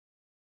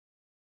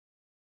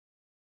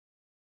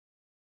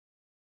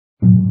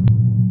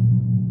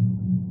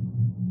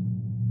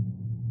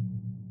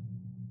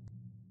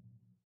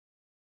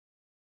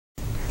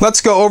Let's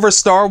go over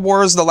Star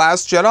Wars The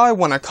Last Jedi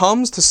when it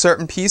comes to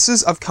certain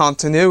pieces of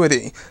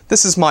continuity.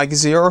 This is Mike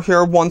Zero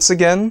here once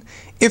again.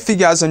 If you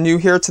guys are new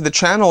here to the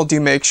channel,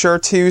 do make sure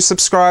to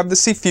subscribe to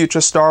see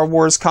future Star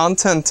Wars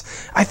content.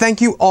 I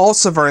thank you all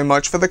so very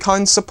much for the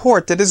kind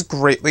support. It is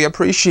greatly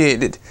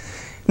appreciated.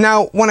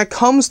 Now, when it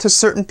comes to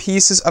certain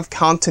pieces of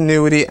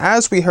continuity,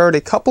 as we heard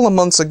a couple of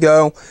months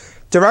ago,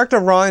 director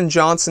Rian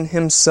Johnson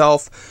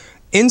himself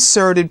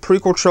inserted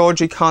prequel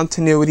trilogy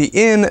continuity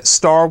in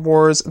Star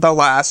Wars The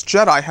Last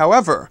Jedi.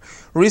 However,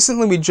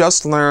 recently we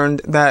just learned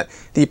that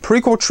the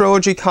prequel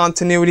trilogy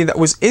continuity that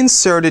was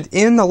inserted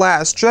in The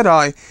Last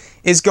Jedi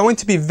is going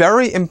to be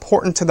very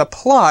important to the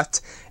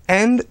plot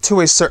and to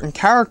a certain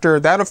character,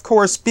 that of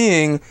course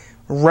being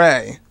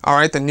Rey.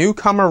 Alright, the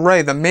newcomer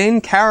Rey, the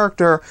main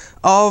character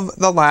of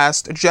The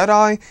Last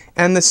Jedi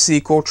and the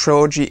sequel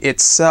trilogy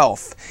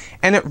itself.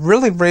 And it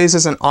really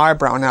raises an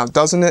eyebrow now,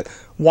 doesn't it?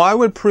 Why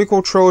would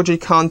prequel trilogy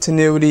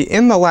continuity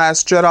in The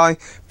Last Jedi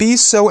be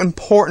so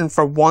important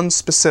for one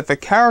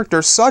specific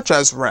character such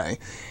as Rey?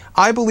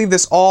 I believe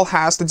this all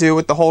has to do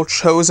with the whole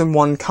Chosen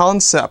One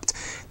concept.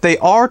 They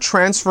are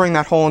transferring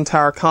that whole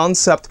entire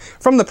concept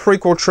from the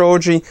prequel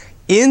trilogy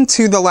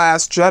into The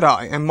Last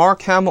Jedi, and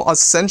Mark Hamill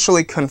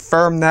essentially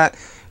confirmed that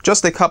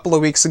just a couple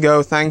of weeks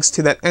ago thanks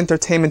to that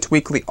Entertainment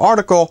Weekly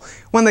article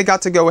when they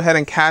got to go ahead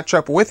and catch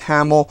up with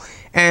Hamill.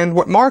 And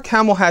what Mark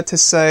Hamill had to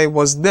say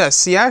was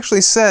this. He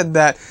actually said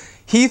that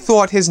he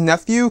thought his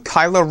nephew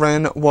Kylo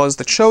Ren was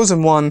the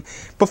Chosen One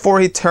before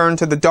he turned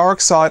to the dark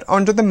side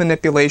under the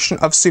manipulation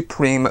of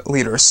Supreme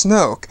Leader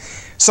Snoke.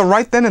 So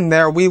right then and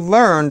there we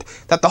learned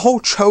that the whole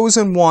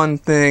Chosen One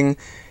thing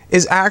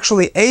is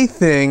actually a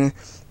thing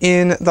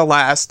in The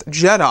Last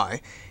Jedi.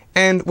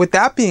 And with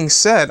that being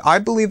said, I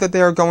believe that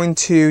they are going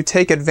to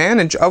take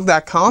advantage of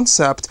that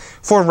concept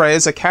for Rey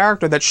as a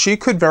character, that she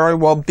could very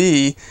well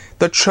be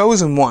the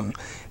Chosen One.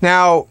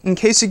 Now, in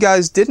case you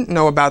guys didn't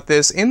know about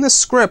this, in the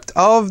script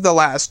of The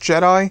Last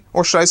Jedi,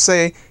 or should I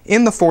say,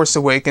 in The Force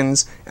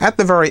Awakens, at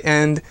the very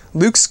end,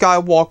 Luke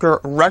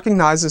Skywalker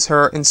recognizes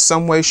her in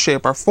some way,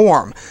 shape, or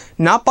form.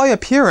 Not by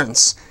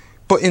appearance,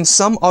 but in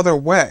some other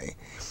way.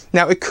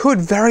 Now, it could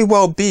very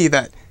well be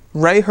that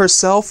Rey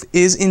herself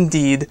is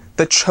indeed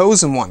the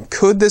Chosen One.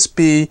 Could this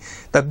be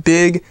the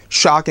big,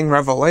 shocking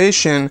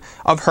revelation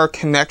of her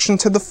connection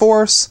to the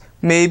Force?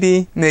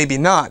 Maybe, maybe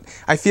not.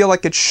 I feel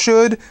like it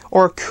should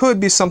or could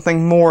be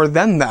something more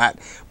than that,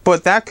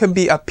 but that could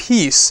be a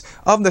piece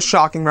of the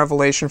shocking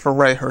revelation for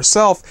Rey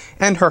herself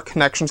and her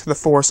connection to the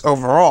Force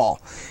overall.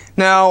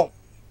 Now,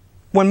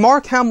 when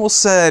Mark Hamill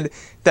said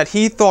that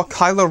he thought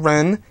Kylo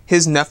Ren,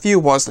 his nephew,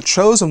 was the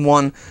Chosen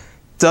One,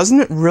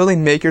 doesn't it really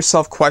make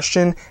yourself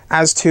question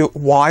as to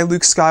why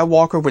Luke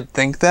Skywalker would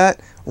think that,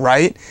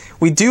 right?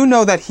 We do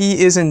know that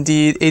he is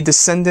indeed a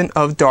descendant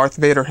of Darth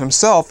Vader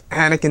himself,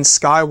 Anakin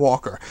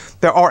Skywalker.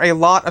 There are a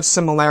lot of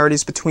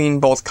similarities between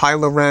both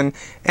Kylo Ren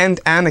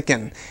and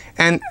Anakin.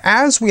 And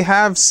as we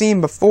have seen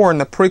before in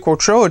the prequel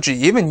trilogy,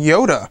 even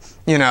Yoda,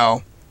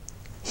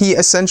 he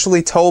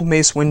essentially told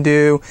Mace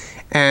Windu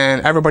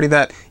and everybody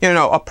that,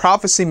 a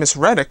prophecy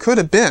misread. It could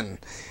have been.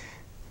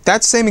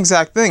 That same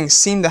exact thing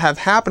seemed to have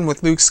happened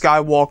with Luke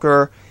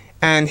Skywalker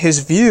and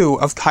his view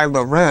of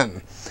Kylo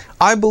Ren.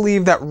 I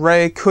believe that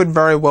Rey could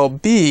very well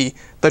be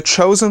the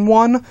Chosen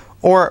One,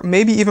 or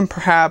maybe even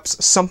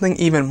perhaps something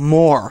even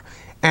more.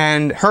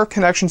 And her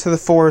connection to the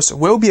Force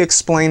will be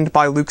explained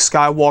by Luke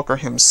Skywalker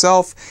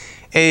himself.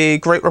 A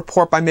great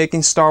report by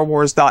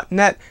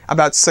MakingStarWars.net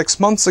about 6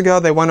 months ago,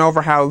 they went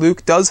over how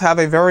Luke does have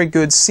a very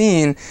good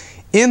scene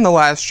in The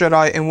Last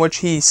Jedi in which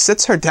he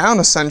sits her down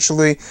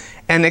essentially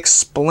and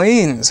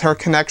explains her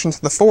connection to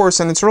the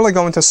Force, and it's really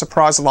going to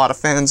surprise a lot of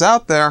fans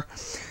out there.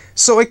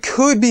 So it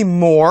could be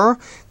more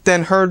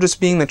than her just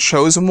being the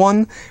Chosen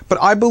One,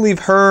 but I believe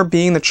her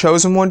being the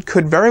Chosen One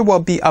could very well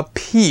be a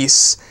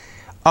piece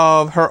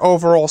of her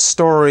overall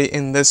story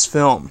in this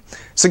film.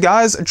 So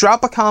guys,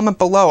 drop a comment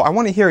below. I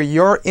want to hear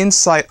your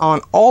insight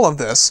on all of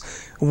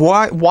this.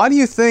 Why do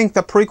you think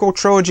the prequel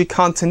trilogy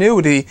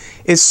continuity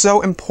is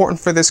so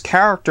important for this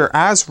character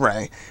as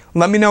Rey?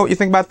 Let me know what you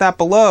think about that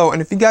below,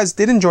 and if you guys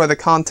did enjoy the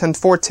content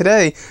for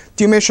today,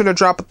 do make sure to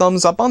drop a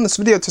thumbs up on this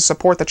video to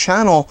support the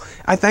channel.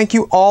 I thank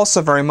you all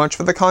so very much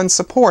for the kind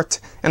support,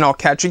 and I'll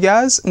catch you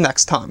guys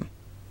next time.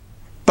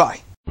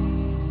 Bye.